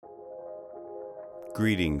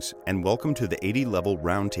Greetings and welcome to the 80 Level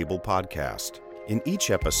Roundtable podcast. In each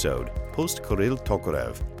episode, host Kirill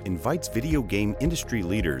Tokarev invites video game industry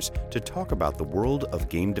leaders to talk about the world of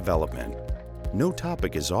game development. No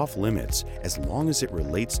topic is off limits as long as it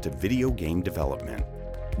relates to video game development.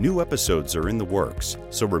 New episodes are in the works,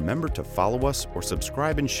 so remember to follow us or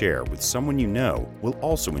subscribe and share with someone you know will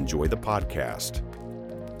also enjoy the podcast.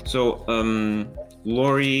 So,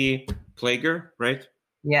 Lori Plager, right?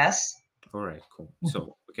 Yes. All right, cool.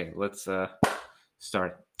 So, okay, let's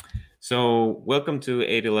start. So, welcome to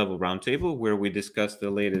 80 Level Roundtable, where we discuss the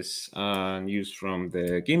latest news from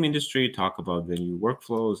the game industry, talk about the new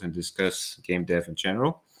workflows, and discuss game dev in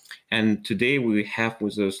general. And today we have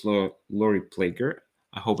with us Lori Plager.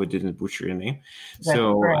 I hope I didn't butcher your name.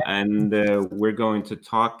 We're going to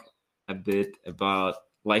talk a bit about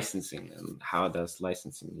licensing and how does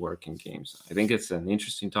licensing work in games. I think it's an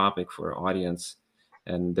interesting topic for our audience.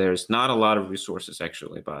 And there's not a lot of resources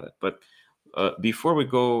actually about it. But before we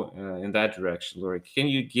go in that direction, Lori, can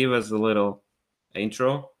you give us a little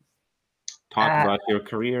intro? Talk about your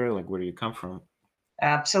career, like where do you come from?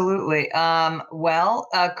 Absolutely. Currently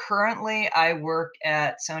I work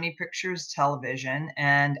at Sony Pictures Television,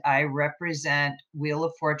 and I represent Wheel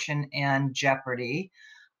of Fortune and Jeopardy,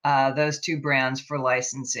 those two brands for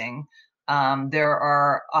licensing. There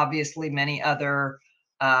are obviously many other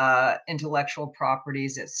intellectual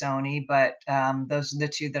properties at Sony, but those are the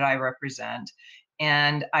two that I represent.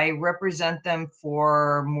 And I represent them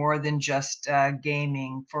for more than just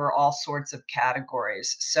gaming, for all sorts of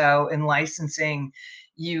categories. So in licensing,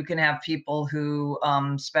 you can have people who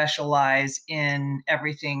specialize in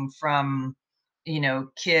everything from,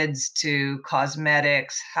 kids to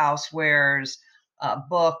cosmetics, housewares,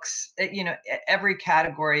 books, every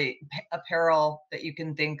category, apparel that you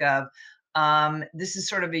can think of. This is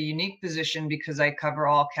sort of a unique position because I cover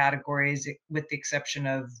all categories with the exception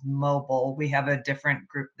of mobile. We have a different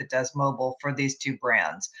group that does mobile for these two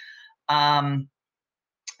brands.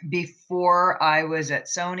 Before I was at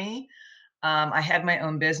Sony, I had my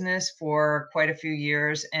own business for quite a few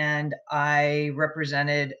years, and I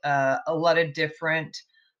represented a lot of different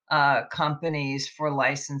companies for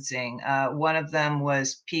licensing. One of them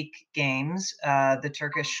was Peak Games, the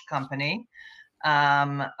Turkish company.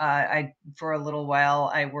 For a little while,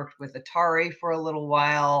 I worked with Atari for a little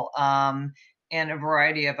while, and a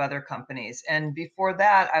variety of other companies. And before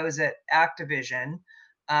that, I was at Activision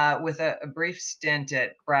with a brief stint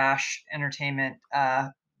at Brash Entertainment,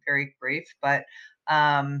 very brief.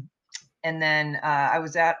 And then I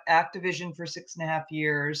was at Activision for 6.5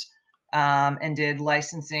 years and did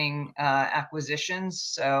licensing acquisitions,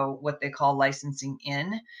 so what they call licensing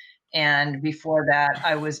in. And before that,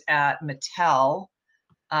 I was at Mattel,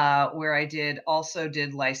 where I also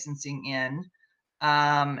did licensing in.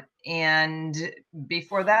 And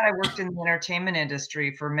before that, I worked in the entertainment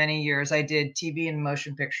industry for many years. I did TV and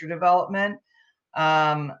motion picture development.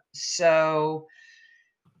 So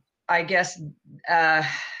I guess, that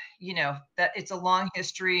it's a long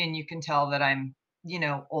history, and you can tell that I'm,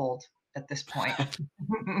 old at this point.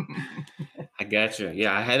 I gotcha.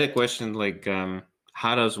 Yeah, I had a question like,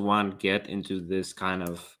 how does one get into this kind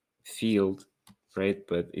of field, right?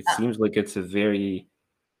 But it seems like it's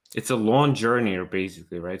a long journey,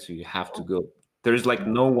 basically, right? So you have to go. There's like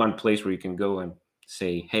no one place where you can go and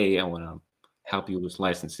say, "Hey, I want to help you with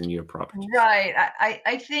licensing your property." Right.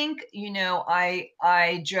 I think,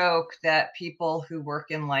 I joke that people who work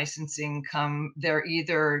in licensing they're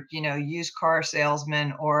either, used car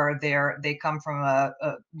salesmen, or they come from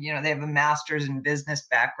they have a master's in business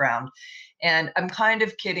background. And I'm kind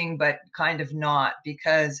of kidding, but kind of not,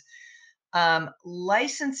 because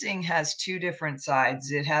licensing has two different sides.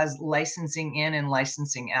 It has licensing in and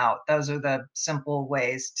licensing out. Those are the simple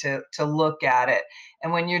ways to look at it.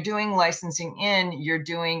 And when you're doing licensing in, you're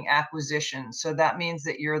doing acquisition. So that means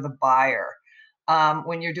that you're the buyer.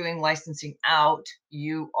 When you're doing licensing out,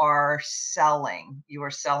 you are selling. You are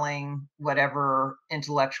selling whatever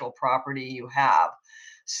intellectual property you have.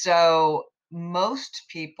 So most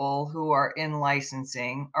people who are in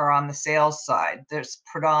licensing are on the sales side. There's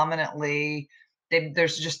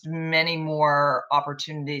just many more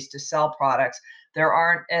opportunities to sell products. There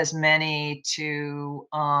aren't as many to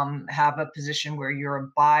have a position where you're a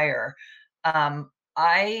buyer.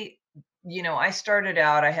 I started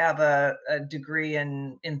out, I have a degree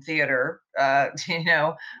in theater,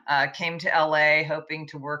 came to LA hoping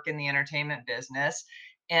to work in the entertainment business.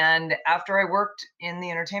 And after I worked in the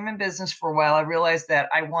entertainment business for a while, I realized that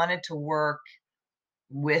I wanted to work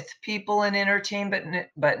with people in entertainment,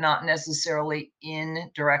 but not necessarily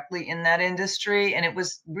directly in that industry. And it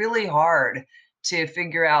was really hard to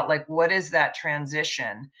figure out like what is that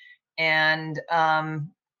transition. And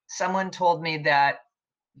someone told me that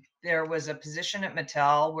there was a position at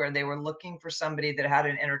Mattel where they were looking for somebody that had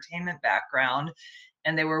an entertainment background,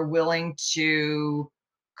 and they were willing to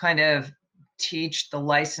kind of teach the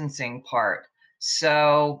licensing part.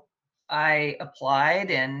 So I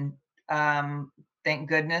applied, and thank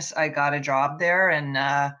goodness I got a job there. And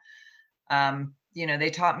they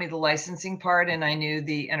taught me the licensing part, and I knew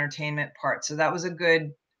the entertainment part. So that was a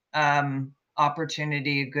good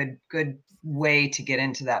opportunity, a good way to get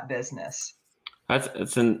into that business.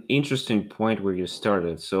 That's an interesting point where you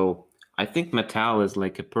started. So I think Mattel is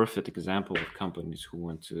like a perfect example of companies who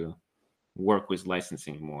want to work with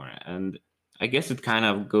licensing more. And I guess it kind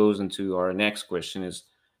of goes into our next question is,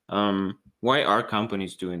 why are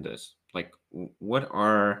companies doing this? Like, what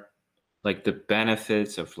are like the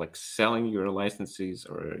benefits of like selling your licenses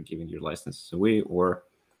or giving your licenses away or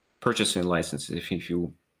purchasing licenses if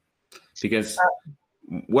you, because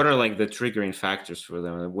what are like the triggering factors for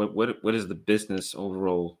them? What is the business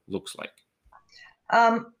overall looks like?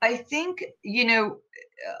 I think,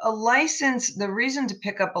 a license, the reason to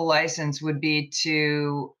pick up a license would be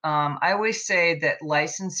to, I always say that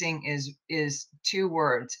licensing is two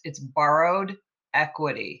words. It's borrowed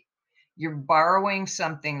equity. You're borrowing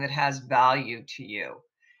something that has value to you.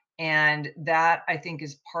 And that, I think,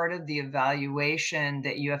 is part of the evaluation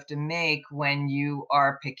that you have to make when you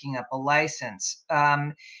are picking up a license.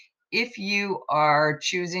 If you are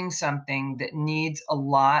choosing something that needs a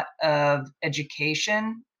lot of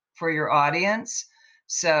education for your audience,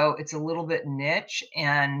 so it's a little bit niche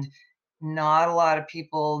and not a lot of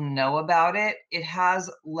people know about it, it has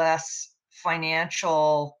less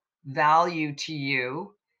financial value to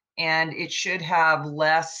you, and it should have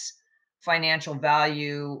less financial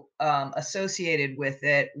value associated with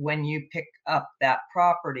it when you pick up that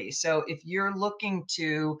property. So if you're looking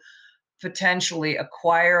to potentially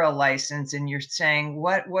acquire a license and you're saying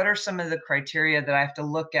what are some of the criteria that I have to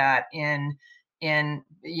look at in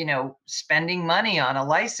spending money on a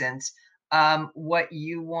license, what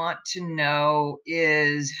you want to know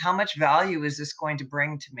is how much value is this going to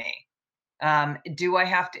bring to me. Do I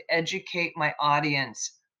have to educate my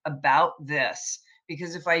audience about this?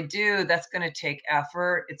 Because if I do, that's going to take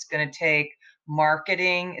effort, it's going to take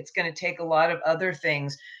marketing, it's going to take a lot of other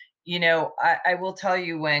things. I will tell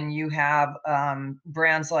you, when you have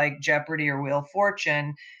brands like Jeopardy or Wheel of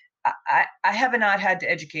Fortune, I have not had to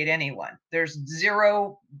educate anyone. There's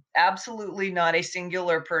zero, absolutely not a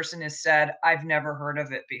singular person has said, I've never heard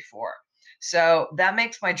of it before. So that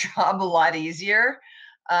makes my job a lot easier,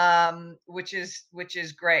 which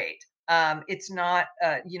is great. It's not,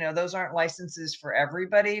 those aren't licenses for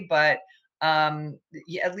everybody, but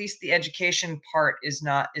at least the education part is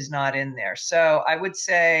not in there. So I would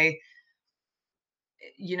say,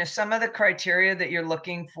 some of the criteria that you're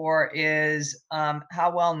looking for is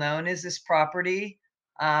how well known is this property?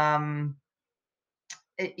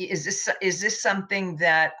 Is this something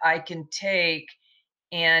that I can take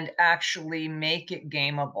and actually make it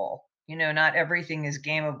gameable? Not everything is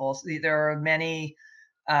gameable. So there are many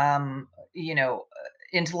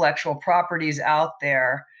intellectual properties out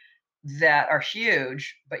there that are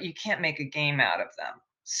huge, but you can't make a game out of them.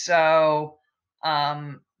 So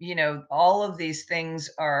all of these things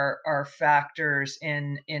are factors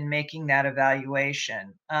in making that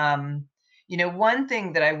evaluation. One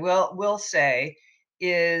thing that I will say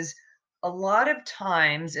is, a lot of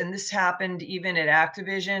times, and this happened even at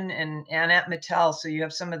Activision and at Mattel, so you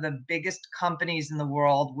have some of the biggest companies in the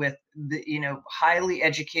world with the highly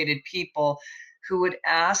educated people who would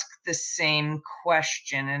ask the same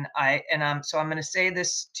question. And I'm going to say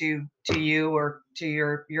this to you or to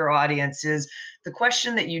your audience, is the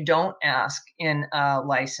question that you don't ask in a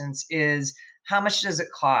license is, how much does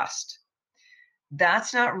it cost?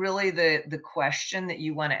 That's not really the question that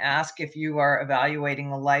you want to ask if you are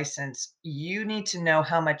evaluating a license. You need to know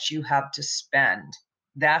how much you have to spend.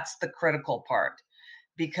 That's the critical part,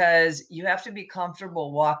 because you have to be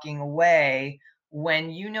comfortable walking away when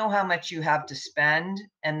you know how much you have to spend,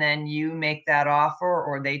 and then you make that offer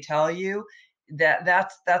or they tell you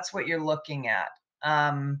that's what you're looking at.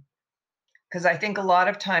 Because I think a lot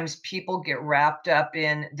of times people get wrapped up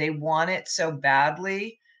in, they want it so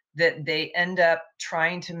badly that they end up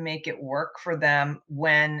trying to make it work for them,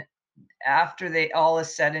 when after they all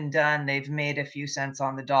is said and done, they've made a few cents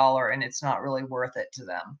on the dollar and it's not really worth it to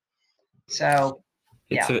them. So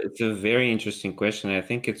it's a very interesting question. I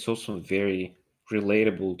think it's also very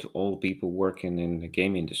relatable to all people working in the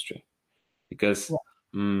game industry, because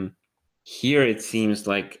here it seems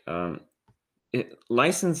like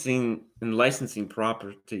licensing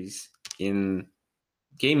properties in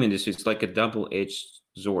game industry, it's like a double-edged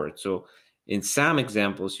sword. So in some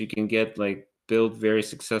examples, you can get like build very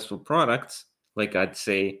successful products, like I'd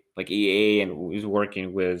say like EA and is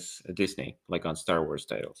working with Disney, like on Star Wars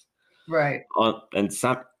titles. Right. And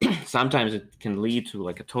sometimes it can lead to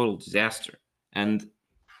like a total disaster. And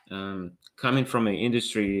coming from an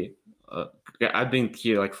industry, I've been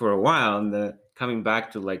here like for a while, and coming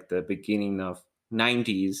back to like the beginning of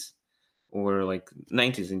 90s or like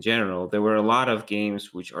 90s in general, there were a lot of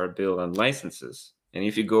games which are built on licenses. And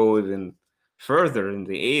if you go even further in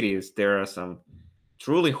the 80s, there are some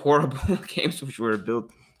truly horrible games which were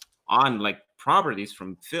built on like properties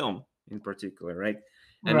from film in particular, right?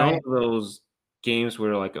 And all Right. of those games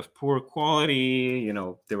were like of poor quality,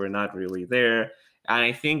 they were not really there. And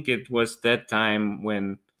I think it was that time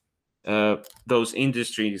when those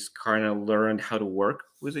industries kind of learned how to work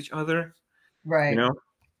with each other, you Right. know?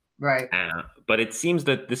 Right. But it seems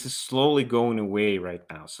that this is slowly going away right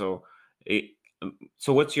now. So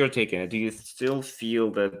what's your take on it? Do you still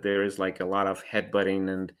feel that there is like a lot of headbutting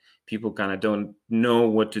and people kind of don't know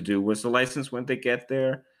what to do with the license when they get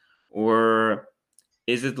there? Or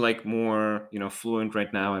is it like more, fluent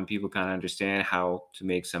right now and people kind of understand how to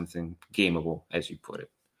make something gameable, as you put it?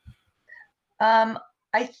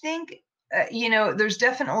 I think, there's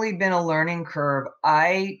definitely been a learning curve.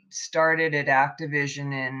 I started at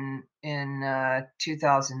Activision in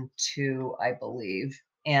 2002, I believe,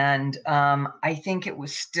 and I think it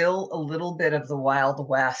was still a little bit of the Wild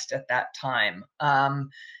West at that time.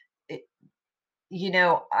 It,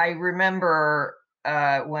 I remember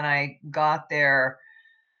when I got there,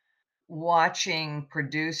 watching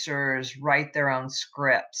producers write their own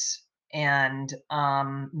scripts and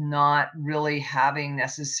not really having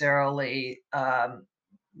necessarily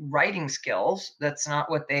writing skills. That's not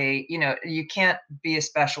what you can't be a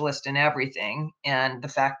specialist in everything. And the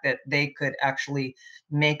fact that they could actually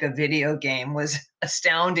make a video game was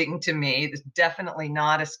astounding to me. It's definitely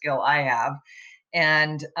not a skill I have.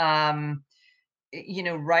 And,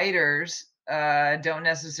 writers don't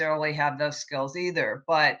necessarily have those skills either,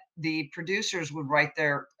 but the producers would write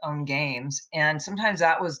their own games, and sometimes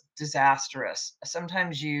that was disastrous.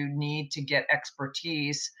 Sometimes you need to get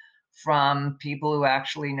expertise from people who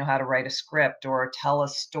actually know how to write a script or tell a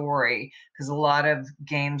story, because a lot of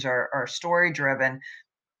games are story driven.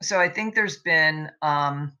 So I think there's been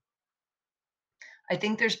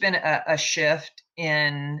a shift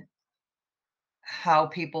in how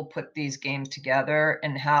people put these games together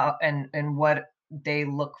and how and what they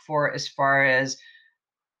look for as far as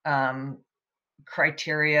um,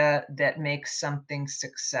 criteria that makes something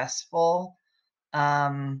successful.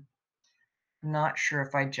 I'm not sure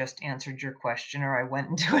if I just answered your question or I went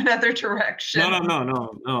into another No, direction. no, no,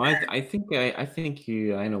 no, no.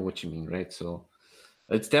 I know what you mean, right? So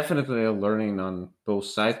it's definitely a learning on both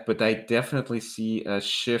sides, but I definitely see a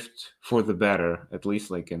shift for the better, at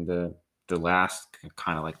least like in the last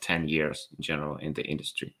kind of like 10 years in general in the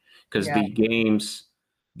industry. Because Yeah, the games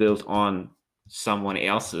built on someone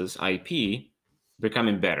else's IP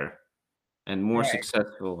becoming better and more right,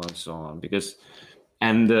 successful and so on.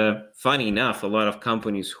 And funny enough, a lot of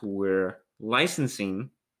companies who were licensing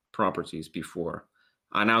properties before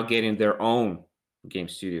are now getting their own game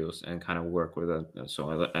studios and kind of work with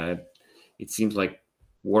it. It seems like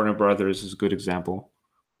Warner Brothers is a good example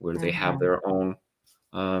where they have hmm, their own.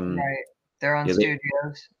 Um, right. Their own yeah,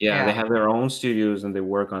 studios. they Yeah, have their own studios and they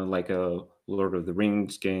work on like a Lord of the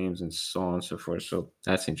Rings games and so on and so forth. So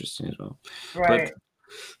that's interesting as well. But right,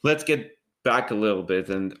 let's get back a little bit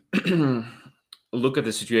and look at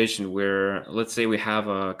the situation where, let's say, we have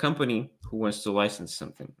a company who wants to license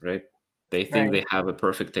something, right? They think right, they have a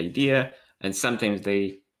perfect idea, and sometimes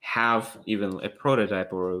they have even a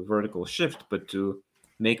prototype or a vertical shift, but to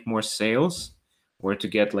make more sales or to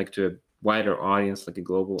get like to a wider audience, like a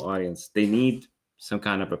global audience, they need some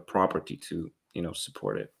kind of a property to,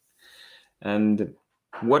 support it. And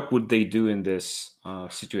what would they do in this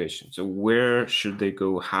situation? So where should they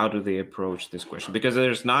go? How do they approach this question? Because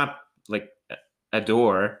there's not like a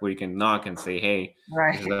door where you can knock and say, hey,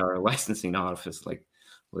 this is right. our licensing office, like,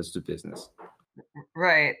 let's do business.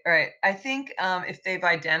 Right, right. I think if they've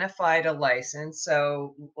identified a license,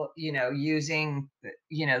 so using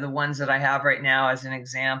the ones that I have right now as an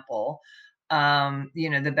example,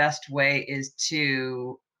 the best way is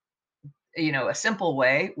to, a simple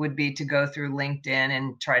way would be to go through LinkedIn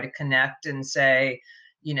and try to connect and say,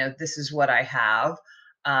 this is what I have,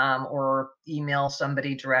 or email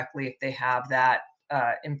somebody directly if they have that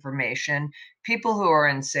information. People who are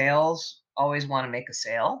in sales always want to make a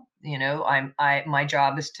sale. My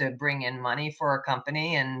job is to bring in money for a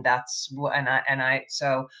company, and that's what,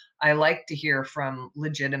 so I like to hear from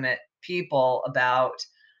legitimate people about,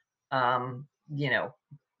 um, you know,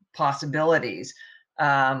 possibilities.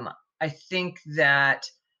 I think that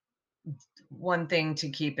one thing to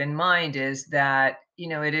keep in mind is that,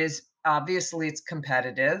 it is obviously it's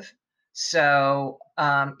competitive. So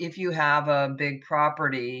if you have a big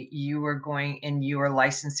property, you are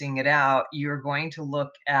licensing it out, you're going to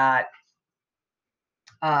look at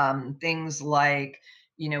things like,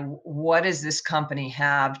 what does this company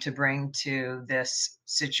have to bring to this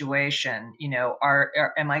situation?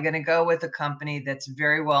 Am I going to go with a company that's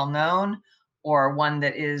very well known or one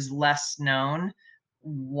that is less known?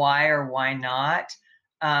 Why or why not?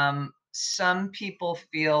 Some people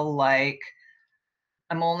feel like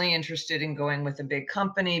I'm only interested in going with a big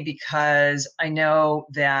company because I know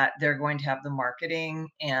that they're going to have the marketing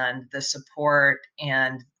and the support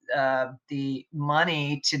and the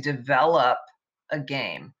money to develop a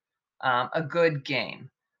game, a good game.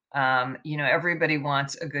 Everybody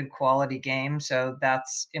wants a good quality game, so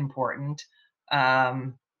that's important.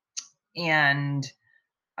 And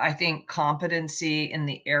I think competency in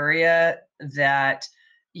the area that,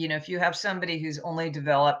 if you have somebody who's only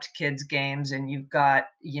developed kids games and you've got,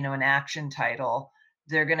 an action title,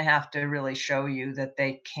 they're going to have to really show you that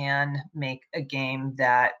they can make a game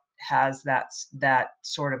that has that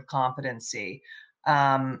sort of competency.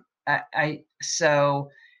 I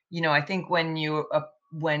think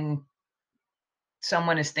when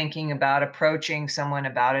someone is thinking about approaching someone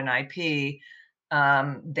about an IP,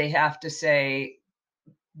 they have to say,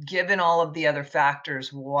 given all of the other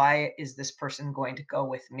factors, why is this person going to go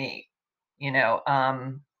with me?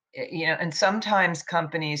 And sometimes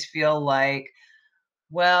companies feel like,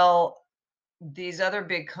 well, these other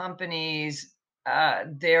big companies,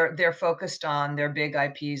 they're focused on their big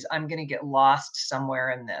IPs. I'm going to get lost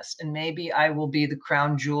somewhere in this, and maybe I will be the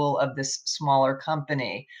crown jewel of this smaller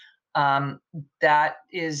company. That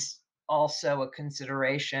is also a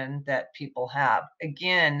consideration that people have.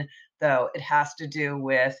 Again, though, it has to do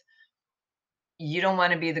with, you don't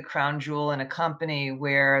want to be the crown jewel in a company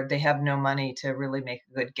where they have no money to really make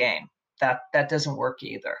a good game. That doesn't work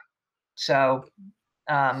either. So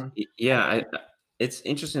it's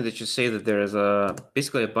interesting that you say that there is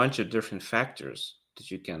basically a bunch of different factors that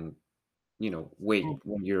you can weigh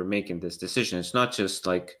when you're making this decision. It's not just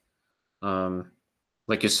like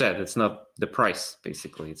you said, it's not the price,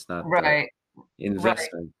 basically. It's not right, the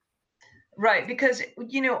investment. Right, because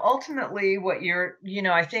ultimately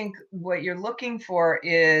I think what you're looking for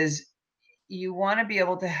is, you want to be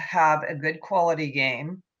able to have a good quality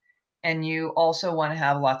game, and you also want to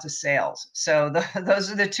have lots of sales. So those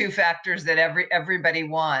are the two factors that everybody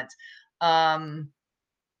wants. And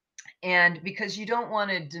because you don't want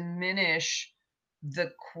to diminish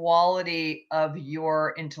the quality of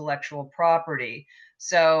your intellectual property.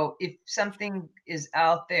 So if something is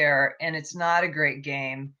out there and it's not a great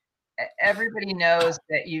game, everybody knows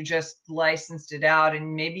that you just licensed it out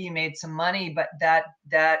and maybe you made some money, but that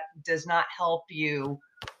does not help you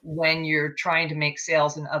when you're trying to make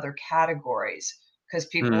sales in other categories, because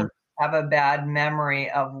people have a bad memory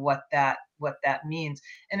of what that means.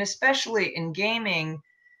 And especially in gaming,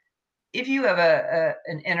 if you have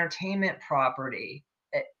an entertainment property,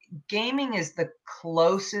 gaming is the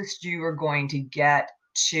closest you are going to get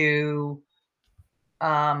to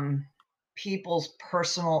people's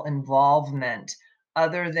personal involvement,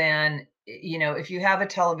 other than, if you have a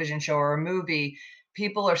television show or a movie,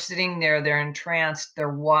 people are sitting there, they're entranced, they're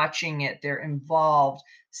watching it, they're involved.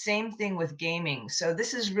 Same thing with gaming. So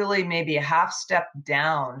this is really maybe a half step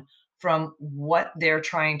down from what they're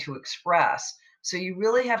trying to express. So you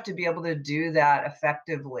really have to be able to do that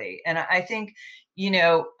effectively. And I think,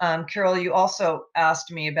 Carol, you also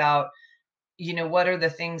asked me about, what are the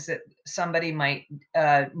things that somebody might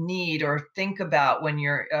need or think about when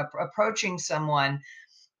you're approaching someone.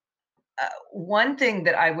 One thing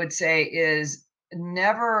that I would say is,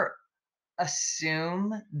 never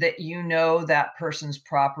assume that you know that person's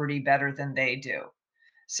property better than they do.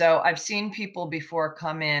 So I've seen people before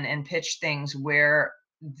come in and pitch things where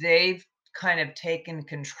they've kind of taken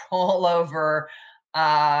control over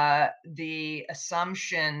the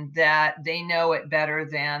assumption that they know it better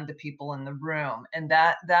than the people in the room, and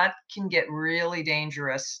that can get really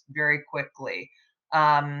dangerous very quickly.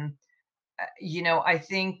 I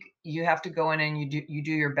think you have to go in and you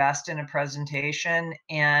do your best in a presentation,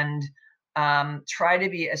 and try to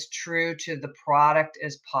be as true to the product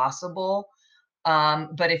as possible.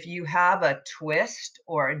 But if you have a twist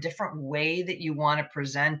or a different way that you want to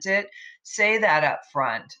present it, say that up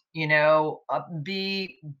front.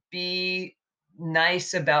 Be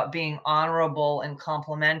nice about being honorable and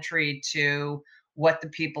complimentary to what the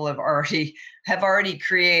people have already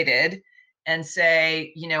created, and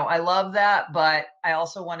say, I love that, but I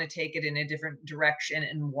also want to take it in a different direction,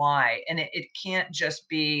 and why. And it can't just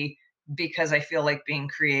be because I feel like being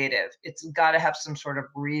creative. It's got to have some sort of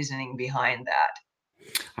reasoning behind that.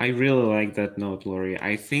 I really like that note, Lori.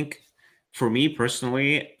 I think for me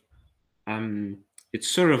personally, it's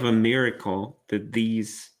sort of a miracle that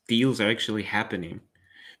these deals are actually happening,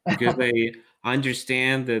 because I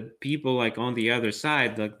understand that people like on the other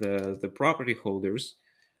side, like the property holders,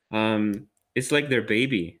 it's like their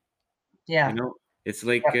baby. Yeah. It's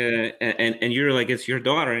like and you're like, it's your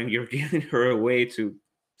daughter, and you're giving her away to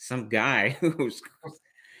some guy who's like,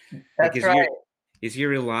 That's right. is he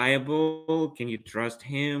reliable? Can you trust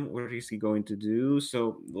him? What is he going to do?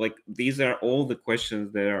 So like, these are all the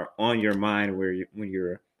questions that are on your mind when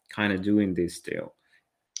you're kind of doing this deal.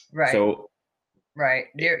 Right. So Right.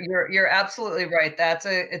 You're absolutely right.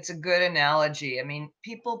 It's a good analogy. I mean,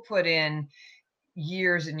 people put in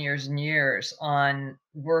years and years and years on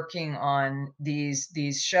working on these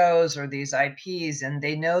shows or these IPs, and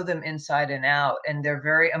they know them inside and out, and they're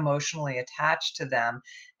very emotionally attached to them.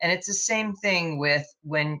 And it's the same thing with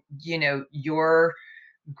when, your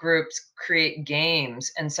groups create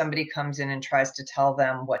games and somebody comes in and tries to tell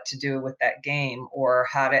them what to do with that game, or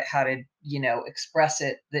how to express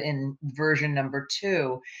it in version number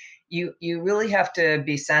 2. You really have to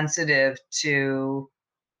be sensitive to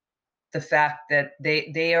the fact that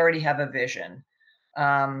they already have a vision.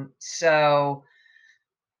 I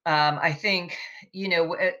think,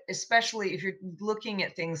 especially if you're looking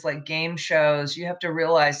at things like game shows, you have to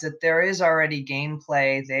realize that there is already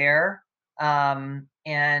gameplay there.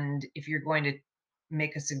 And if you're going to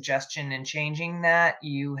make a suggestion in changing that,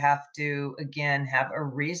 you have to, again, have a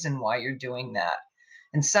reason why you're doing that.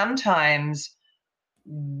 And sometimes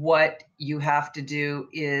what you have to do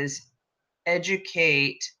is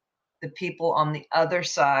educate the people on the other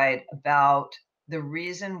side about the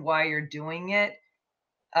reason why you're doing it.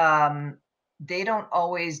 They don't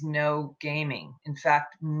always know gaming. In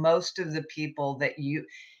fact, most of the people that you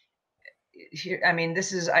here, I mean,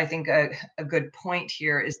 this is, I think, a good point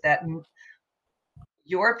here, is that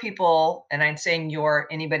your people, and I'm saying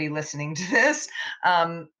anybody listening to this,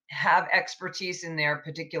 have expertise in their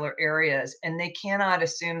particular areas, and they cannot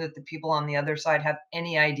assume that the people on the other side have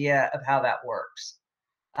any idea of how that works.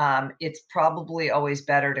 It's probably always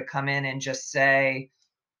better to come in and just say,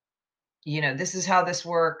 this is how this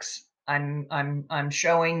works. I'm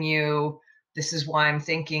showing you, this is why I'm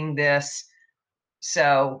thinking this.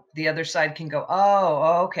 So the other side can go,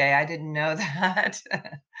 oh, okay, I didn't know that.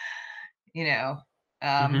 you know,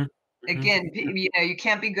 mhm, um, mhm. again, you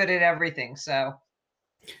can't be good at everything. So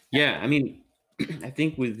Yeah, I mean, I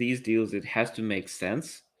think with these deals, it has to make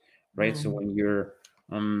sense, right? So mm, when you're,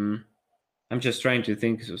 I'm just trying to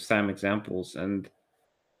think of some examples, and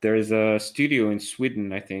there's a studio in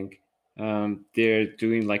Sweden, I think. They're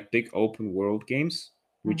doing like big open world games,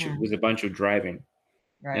 which mhm, was a bunch of driving,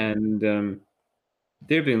 right. and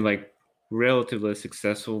they've been like relatively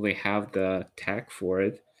successful. They have the tech for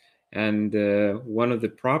it, and one of the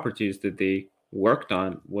properties that they worked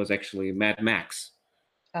on was actually Mad Max,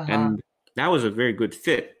 Uh-huh. and that was a very good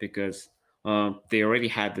fit because they already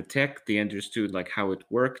had the tech. They understood like how it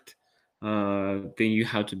worked. They knew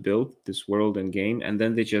how to build this world and game, and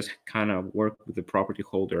then they just kind of worked with the property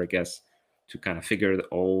holder, I guess, to kind of figure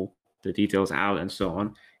all the details out and so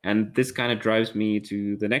on. And this kind of drives me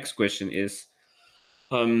to the next question: is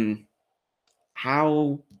um,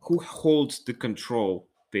 who holds the control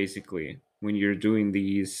basically when you're doing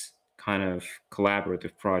these kind of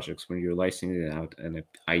collaborative projects, when you're licensing out an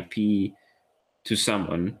IP to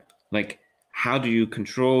someone? Like, how do you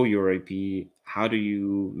control your IP? How do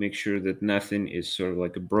you make sure that nothing is sort of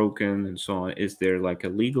like broken and so on? Is there like a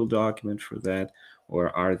legal document for that, or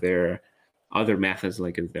are there other methods,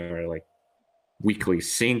 like is there like weekly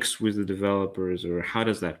syncs with the developers, or how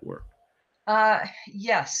does that work?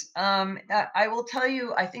 Yes. I will tell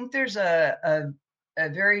you, I think there's a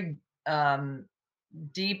very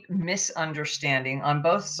deep misunderstanding on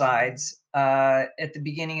both sides at the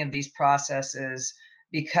beginning of these processes,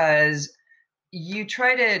 because you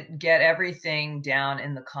try to get everything down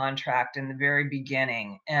in the contract in the very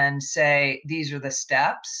beginning and say, these are the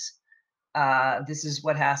steps. This is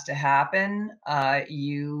what has to happen.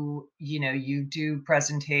 You do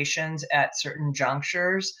presentations at certain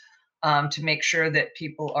junctures. to make sure that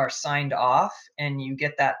people are signed off, and you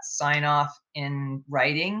get that sign off in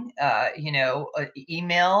writing,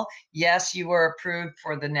 email. Yes, you were approved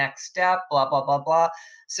for the next step, blah, blah, blah, blah.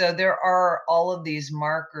 So there are all of these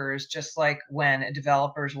markers, just like when a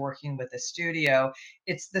developer is working with a studio.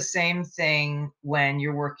 It's the same thing when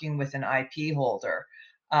you're working with an IP holder.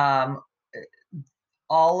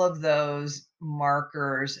 All of those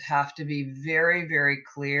markers have to be very, very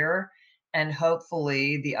clear. And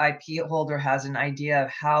hopefully the IP holder has an idea of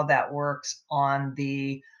how that works on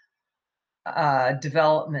the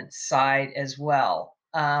development side as well.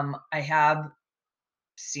 I have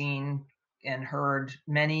seen and heard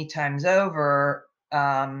many times over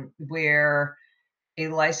where a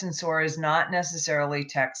licensor is not necessarily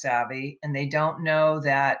tech savvy, and they don't know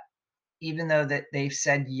that even though that they've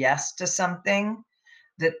said yes to something,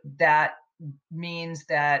 that means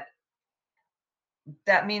that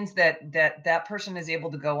that person is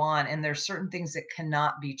able to go on, and there's certain things that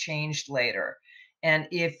cannot be changed later. And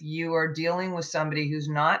if you are dealing with somebody who's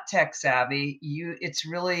not tech savvy, it's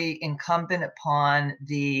really incumbent upon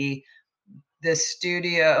the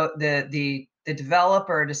studio, the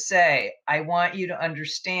developer, to say, I want you to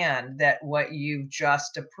understand that what you've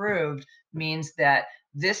just approved means that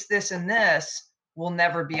this and this will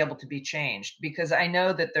never be able to be changed, because I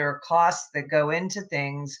know that there are costs that go into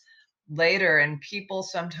things later, and people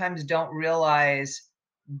sometimes don't realize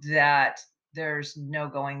that there's no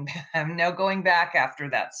going back after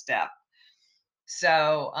that step.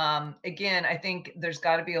 So again, I think there's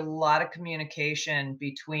got to be a lot of communication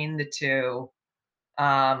between the two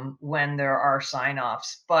when there are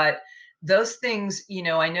sign-offs. But those things,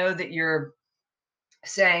 I know that you're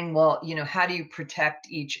saying, well, how do you protect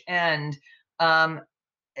each end? A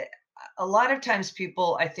lot of times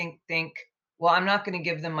people, I think, well, I'm not going to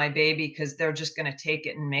give them my baby because they're just going to take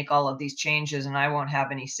it and make all of these changes and I won't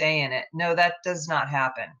have any say in it. No, that does not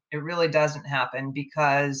happen. It really doesn't happen,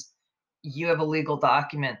 because you have a legal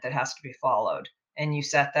document that has to be followed, and you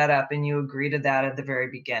set that up and you agree to that at the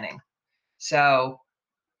very beginning. So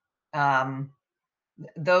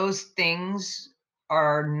those things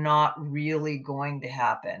are not really going to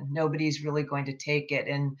happen. Nobody's really going to take it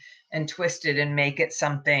and twist it and make it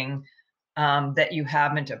something that you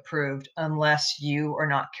haven't approved, unless you are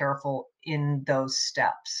not careful in those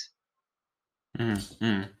steps.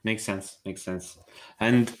 Makes sense.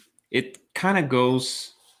 And it kind of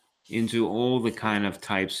goes into all the kind of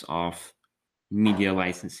types of media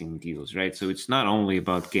licensing deals, right? So it's not only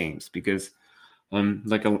about games, because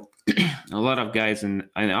like a lot of guys in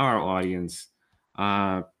our audience,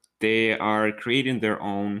 they are creating their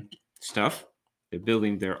own stuff. They're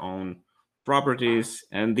building their own properties,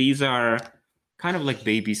 and these are kind of like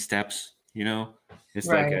baby steps, It's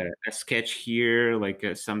Right. like a sketch here, like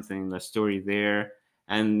a story there,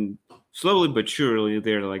 and slowly but surely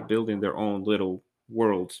they're like building their own little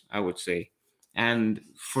world, I would say. And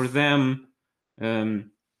for them,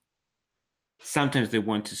 sometimes they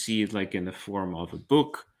want to see it like in the form of a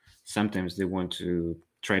book. Sometimes they want to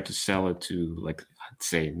try to sell it to, like, I'd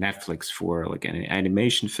say Netflix for like an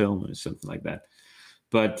animation film or something like that.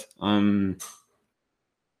 But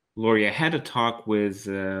Lori, I had a talk with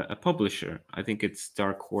a publisher. I think it's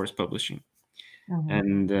Dark Horse Publishing. Mm-hmm.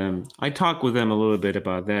 And I talked with them a little bit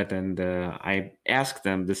about that, and I asked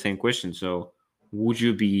them the same question. So would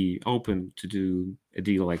you be open to do a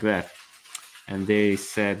deal like that? And they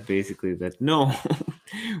said basically that no,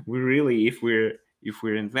 we really, if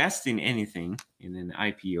we're investing anything in an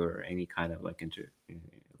IP or any kind of like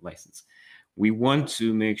license, we want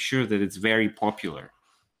to make sure that it's very popular,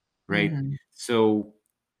 right? Mm-hmm. So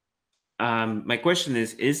my question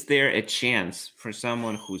is there a chance for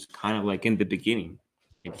someone who's kind of like in the beginning,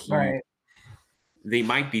 and Right. they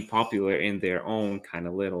might be popular in their own kind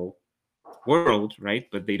of little world, right?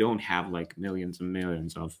 But they don't have like millions and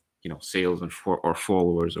millions of sales or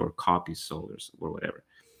followers or copies sold or whatever.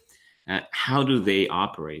 How do they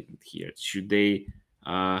operate here? Should they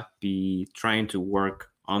be trying to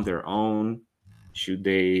work on their own? Should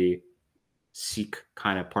they seek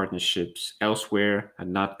kind of partnerships elsewhere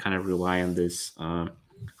and not kind of rely on this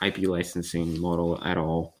IP licensing model at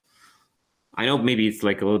all? I know maybe it's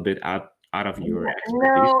like a little bit out of your expertise.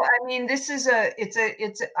 No, I mean, this is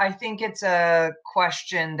I think it's a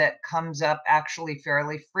question that comes up actually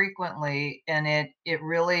fairly frequently, and it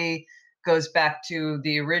really goes back to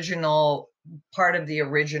the original part of the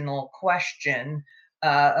original question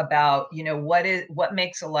about, what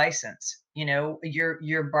makes a license.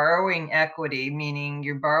 You're borrowing equity, meaning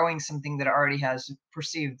you're borrowing something that already has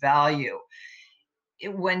perceived value.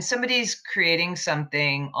 When somebody's creating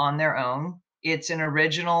something on their own, it's an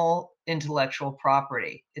original intellectual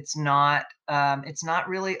property. It's not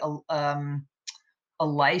really a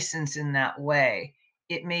license in that way.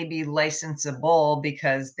 It may be licensable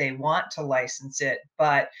because they want to license it,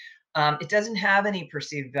 but it doesn't have any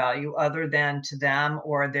perceived value other than to them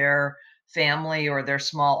or their family or their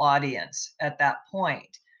small audience at that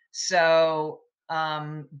point. So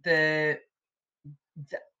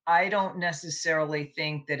I don't necessarily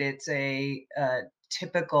think that it's a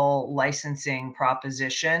typical licensing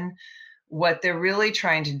proposition. What they're really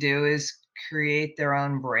trying to do is create their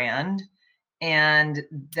own brand, and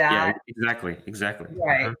Yeah, that exactly.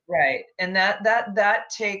 right, and that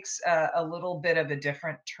takes a little bit of a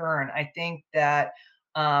different turn. I think that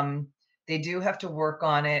they do have to work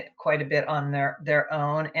on it quite a bit on their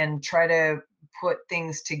own and try to put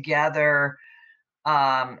things together,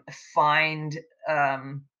 find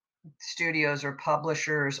studios or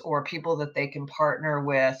publishers or people that they can partner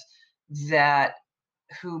with that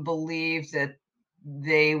who believe that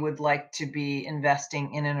they would like to be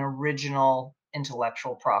investing in an original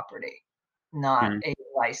intellectual property, not Mhm. a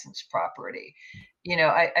licensed property.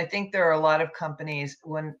 I think there are a lot of companies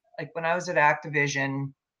when I was at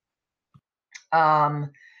Activision,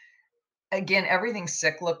 um, again, everything's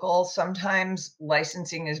cyclical. Sometimes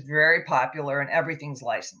licensing is very popular and everything's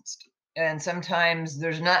licensed. And sometimes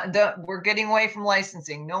there's not, we're getting away from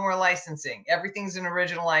licensing, no more licensing. Everything's an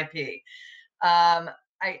original IP.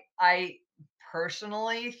 I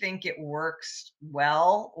personally think it works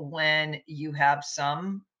well when you have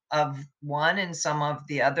some of one and some of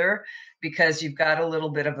the other because you've got a little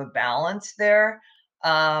bit of a balance there.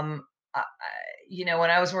 I, when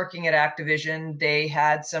I was working at Activision, they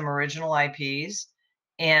had some original IPs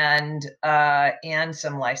and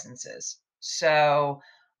some licenses. So,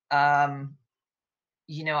 I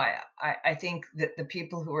think that the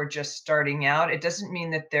people who are just starting out, it doesn't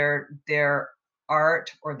mean that their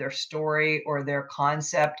art or their story or their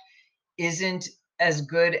concept isn't as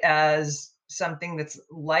good as something that's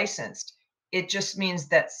licensed. It just means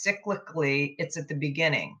that cyclically it's at the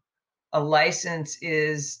beginning. A license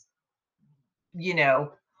is,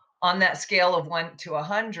 on that scale of 1 to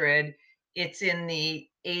 100, it's in the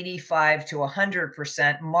 85 to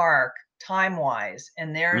 100% mark time wise,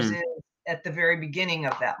 and theirs Mm. is at the very beginning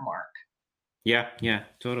of that mark. Yeah,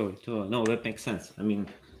 totally. No, that makes sense. I mean,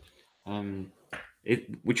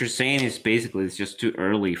 what you're saying is basically it's just too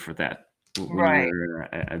early for that when Right, you're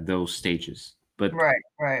at those stages. But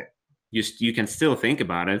right. you can still think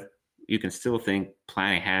about it. You can still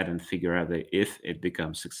plan ahead and figure out that if it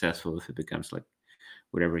becomes successful, if it becomes like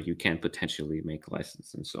whatever, you can potentially make a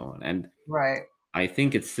license and so on. And Right. I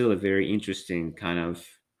think it's still a very interesting kind of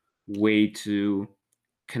way to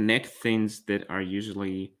connect things that are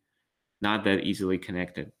usually not that easily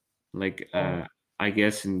connected. Like I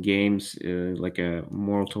guess in games, like a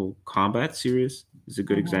Mortal Kombat series is a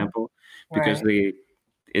good Mhm. example because Right.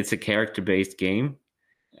 it's a character-based game,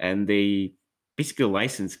 and they basically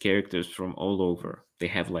license characters from all over. They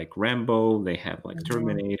have like Rambo, they have like Mhm.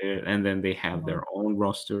 Terminator, and then they have Mhm. their own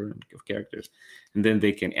roster of characters, and then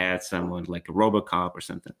they can add someone like a RoboCop or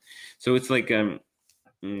something. So it's like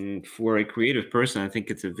for a creative person, I think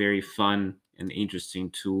it's a very fun and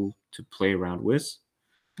interesting tool to play around with.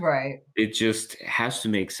 Right. It just has to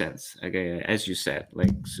make sense, okay, as you said.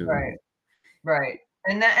 Like Right. so, Right.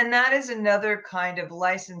 And that is another kind of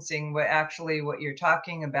licensing. What you're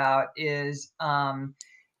talking about is, I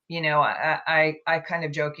kind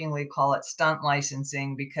of jokingly call it stunt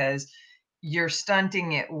licensing because you're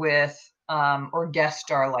stunting it with, or guest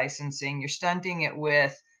star licensing. You're stunting it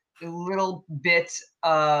with little bits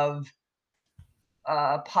of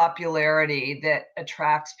popularity that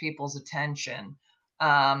attracts people's attention.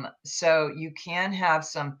 So you can have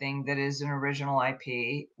something that is an original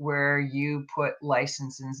IP where you put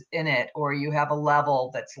licenses in it, or you have a level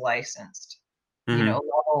that's licensed, a mhm.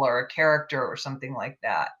 level or a character or something like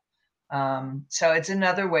that. So it's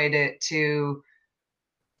another way to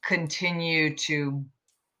continue to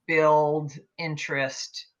build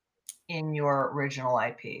interest in your original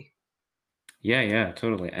IP. Yeah,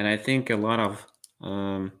 totally. And I think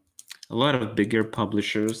um, a lot of bigger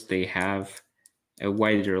publishers, they have a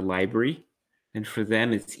wider library, and for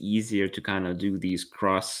them it's easier to kind of do these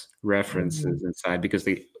cross Mhm. references inside because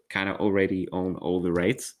they kind of already own all the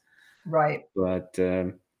rights. Right. But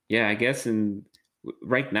yeah, I guess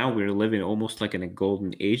right now we're living almost like in a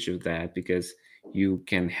golden age of that because you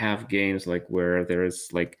can have games like where there's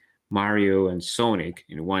like Mario and Sonic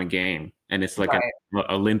in one game, and it's like an Right.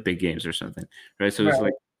 Olympic games or something, right? So it's Right.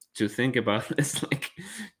 like to think about this like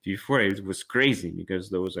before it was crazy because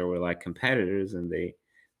those are like competitors and they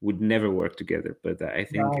would never work together. But I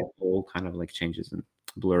think it Right. all kind of like changes and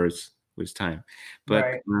blurs. with time. But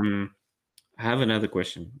Right. I have another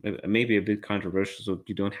question, maybe a bit controversial, so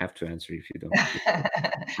you don't have to answer if you don't.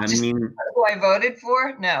 I Just mean, who I voted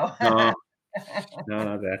for? No. no, no,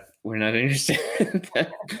 not that. We're not interested in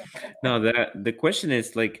that. No, that the question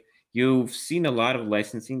is like you've seen a lot of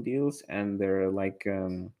licensing deals, and they're like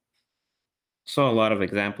saw a lot of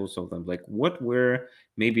examples of them. Like, what were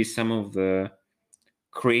maybe some of the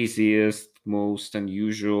craziest, most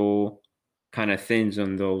unusual kind of things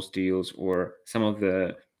on those deals, or some of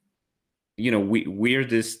the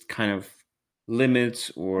weirdest kind of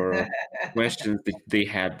limits or questions that they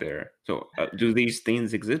had there. So do these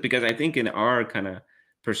things exist? Because I think in our kind of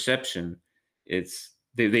perception, it's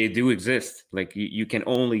they do exist. Like you can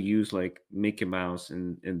only use like Mickey Mouse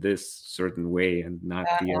in this certain way and not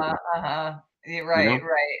the Uh-huh, other. uh-huh. Yeah, You right, know?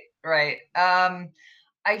 right, right.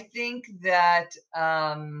 I think that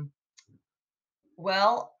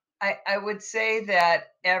well, I would say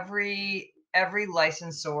that every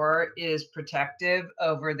licensor is protective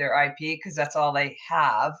over their IP because that's all they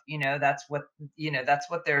have. That's what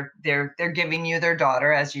they're giving you their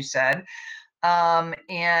daughter, as you said.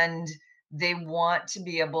 And they want to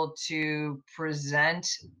be able to present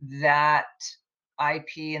that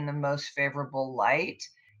IP in the most favorable light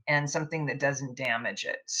and something that doesn't damage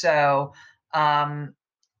it. So um,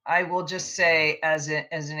 I will just say, as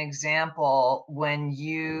an example, when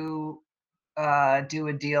you do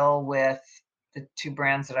a deal with the two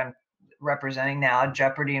brands that I'm representing now,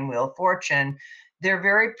 Jeopardy and Wheel of Fortune, they're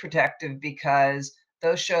very protective because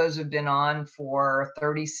those shows have been on for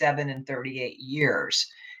 37 and 38 years.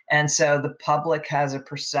 And so the public has a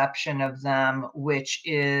perception of them, which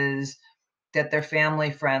is that they're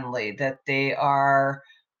family friendly, that they are,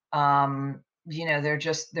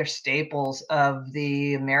 they're staples of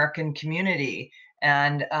the American community.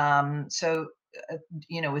 And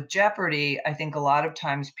with Jeopardy, I think a lot of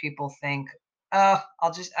times people think, oh,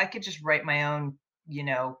 I could just write my own,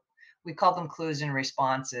 we call them clues and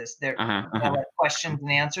responses. Uh-huh, uh-huh. Like questions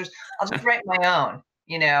and answers. I'll just write my own,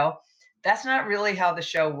 That's not really how the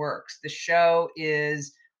show works. The show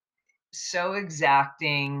is so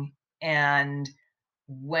exacting. And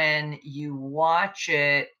when you watch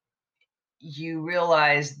it, you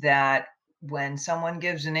realize that when someone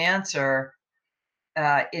gives an answer,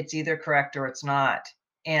 it's either correct or it's not.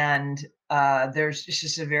 And it's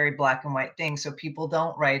just a very black and white thing. So people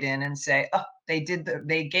don't write in and say, "Oh, they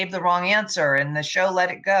gave the wrong answer, and the show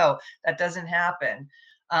let it go." That doesn't happen.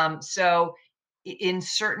 So in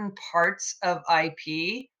certain parts of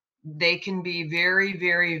IP, they can be very,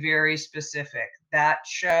 very, very specific. That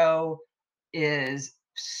show is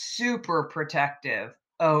super protective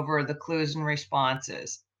over the clues and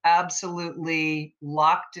responses. Absolutely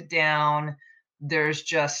locked it down. There's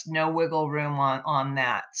just no wiggle room on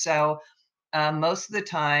that. So most of the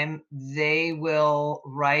time, they will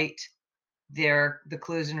write the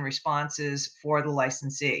clues and responses for the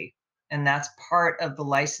licensee, and that's part of the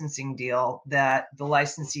licensing deal that the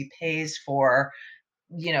licensee pays for.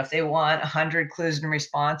 If they want 100 clues and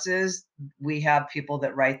responses, we have people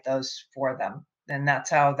that write those for them, and that's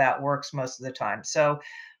how that works most of the time. So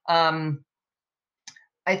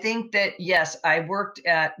I think that, yes, I worked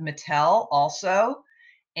at Mattel also,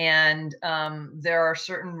 and there are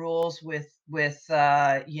certain rules with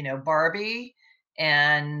Barbie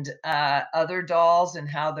and other dolls and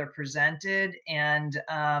how they're presented, and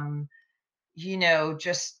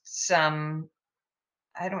just some.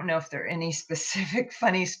 I don't know if there are any specific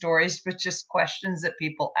funny stories, but just questions that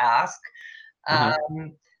people ask. Uh-huh.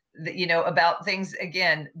 About things.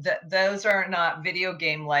 Again, those are not video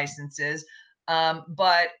game licenses,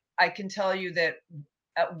 but I can tell you that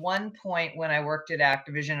at one point when I worked at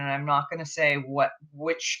Activision, and I'm not going to say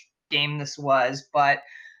which game this was, but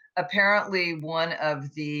apparently one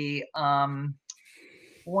of the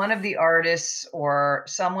artists or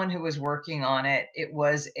someone who was working on it, it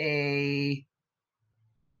was a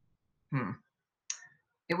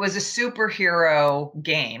superhero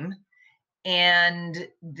game, and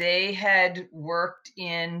they had worked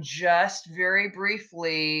in just very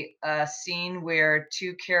briefly a scene where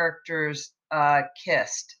two characters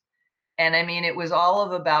kissed. And I mean, it was all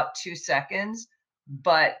of about 2 seconds,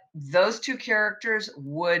 but those two characters that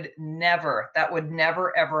would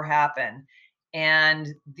never, ever happen.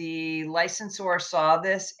 And the licensor saw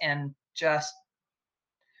this and just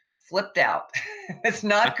flipped out. It's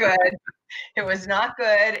not good. It was not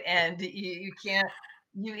good. And you can't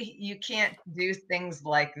do things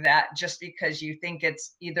like that just because you think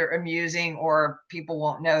it's either amusing or people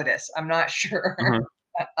won't notice. I'm not sure.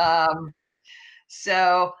 Uh-huh.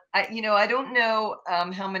 So I don't know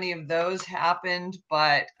how many of those happened,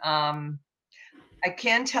 but I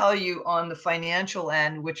can tell you on the financial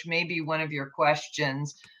end, which may be one of your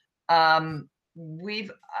questions. Um,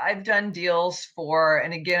 I've done deals for,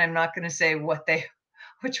 and again, I'm not going to say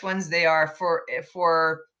which ones they are for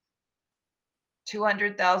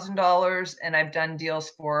 $200,000, and I've done deals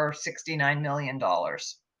for $69 million.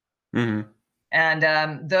 Mm-hmm.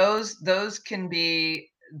 And those can be,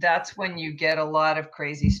 that's when you get a lot of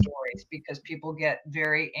crazy stories because people get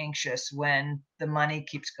very anxious when the money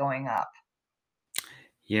keeps going up.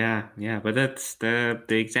 Yeah, yeah, but that's the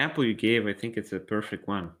example you gave. I think it's a perfect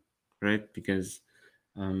one, right? Because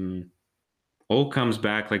um, all comes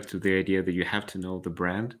back like to the idea that you have to know the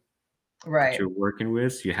brand that Right. you're working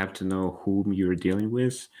with. You have to know whom you're dealing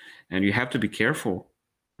with, and you have to be careful.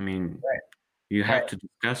 I mean, Right. you have Right. to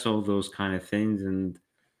discuss all those kind of things and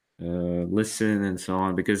listen and so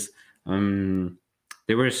on because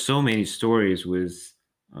there were so many stories with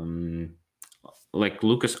um, like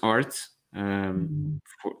LucasArts. Mhm.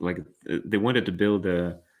 Like they wanted to build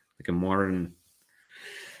a modern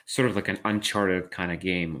sort of like an Uncharted kind of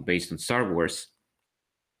game based on Star Wars,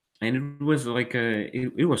 and it was like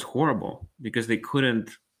it was horrible because they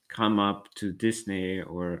couldn't come up to Disney,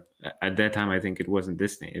 or at that time I think it wasn't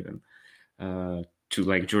Disney even, to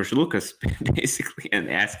like George Lucas basically, and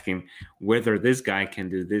ask him whether this guy can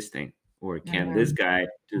do this thing or can this Mhm. guy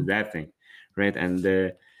do that thing, right? And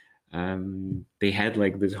they had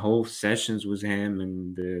like this whole sessions with him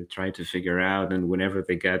and tried to figure out. And whenever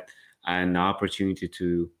they got an opportunity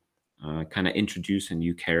to kind of introduce a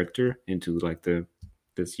new character into like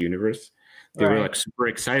this universe, they were Right. like super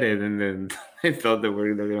excited, and then I thought they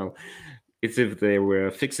were, it's if they were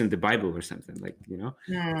fixing the Bible or something, like, they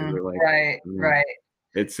were like, Right. Right.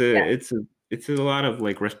 it's Yeah. a lot of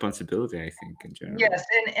like responsibility, I think, in general. Yes,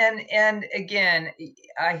 and again,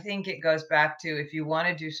 I think it goes back to if you want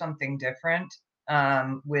to do something different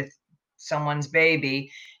with someone's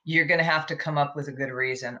baby, you're going to have to come up with a good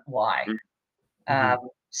reason why. Mm-hmm.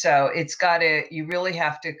 So you really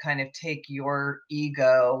have to kind of take your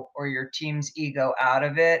ego or your team's ego out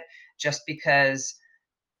of it just because,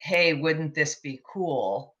 hey, wouldn't this be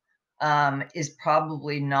cool? Is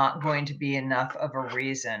probably not going to be enough of a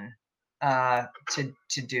reason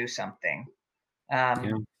to do something.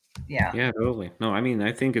 Yeah. Yeah. Yeah, totally. No, I mean,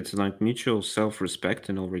 I think it's like mutual self-respect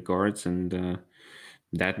in all regards, and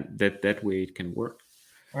that way it can work.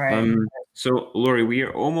 Right. So Lori, we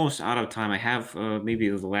are almost out of time. I have maybe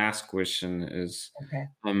the last question is, Okay.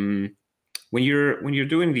 um, when you're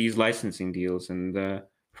doing these licensing deals, and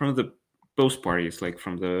from the both parties, like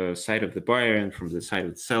from the side of the buyer and from the side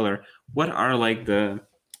of the seller, what are like the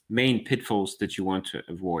main pitfalls that you want to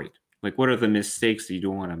avoid? Like, what are the mistakes that you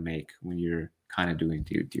don't want to make when you're kind of doing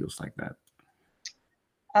deals like that?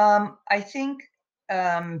 I think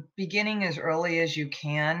beginning as early as you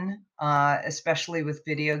can, especially with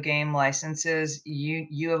video game licenses,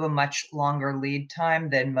 you have a much longer lead time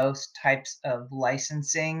than most types of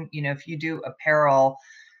licensing. If you do apparel,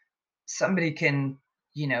 somebody can,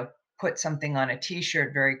 you know, put something on a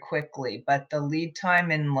t-shirt very quickly, but the lead time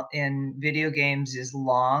in video games is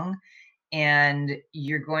long, and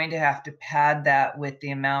you're going to have to pad that with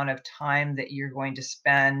the amount of time that you're going to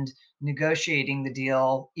spend negotiating the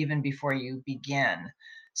deal even before you begin.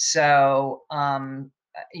 So,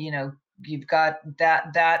 you've got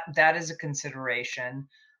that is a consideration.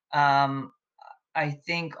 Um, I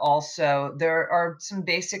think also there are some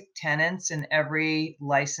basic tenets in every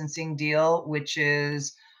licensing deal, which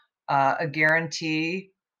is a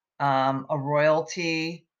guarantee, a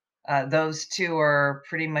royalty. Those two are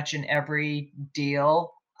pretty much in every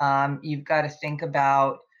deal. You've got to think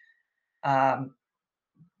about, um,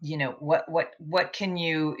 what can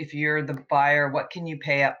you, if you're the buyer, what can you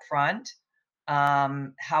pay up front?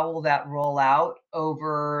 How will that roll out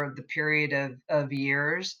over the period of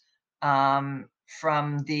years? Um,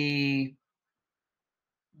 from the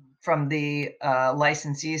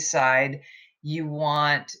licensee's side, you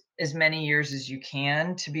want as many years as you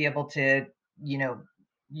can to be able to, you know,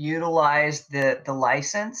 utilize the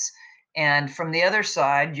license. And from the other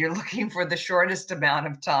side, you're looking for the shortest amount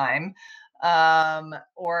of time,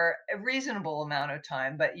 or a reasonable amount of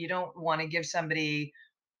time, but you don't want to give somebody,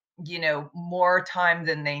 more time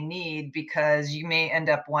than they need because you may end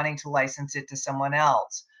up wanting to license it to someone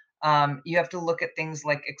else. You have to look at things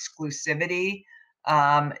like exclusivity.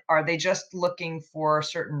 Are they just looking for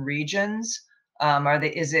certain regions?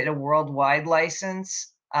 Is it a worldwide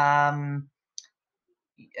license? I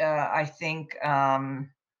think,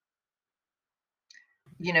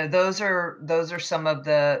 those are some of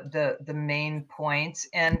the main points.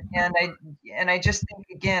 And I just think,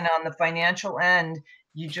 again, on the financial end,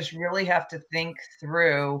 you just really have to think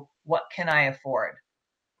through what can I afford?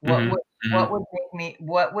 Mhm, What mhm, would make me,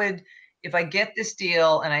 what would, if I get this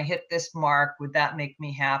deal and I hit this mark, would that make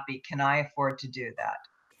me happy? Can I afford to do that?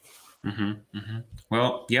 mhm, mhm.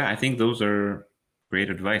 Well, yeah, I think those are great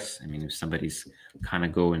advice. I mean, if somebody's kind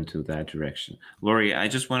of go into that direction. Lori, I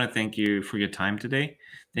just want to thank you for your time today.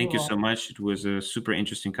 Thank you Well, so much. It was a super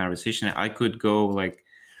interesting conversation. I could go like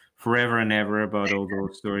forever and ever about all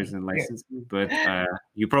those stories and thank licensing, but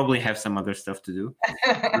you probably have some other stuff to do.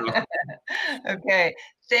 So you. Okay.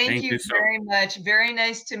 Thank thank you you so. very much. Very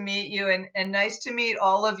nice to meet you, and nice to meet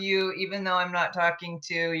all of you, even though I'm not talking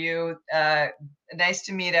to you. Nice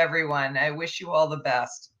to meet everyone. I wish you all the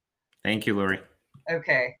best. Thank you, Lori.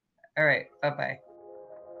 Okay. All right. Bye-bye.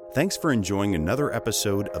 Thanks for enjoying another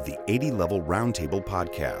episode of the 80 Level Roundtable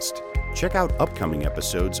podcast. Check out upcoming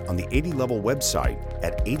episodes on the 80 Level website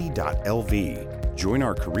at 80.lv. Join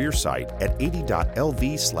our career site at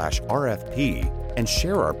 80.lv/RFP and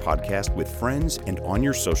share our podcast with friends and on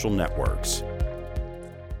your social networks.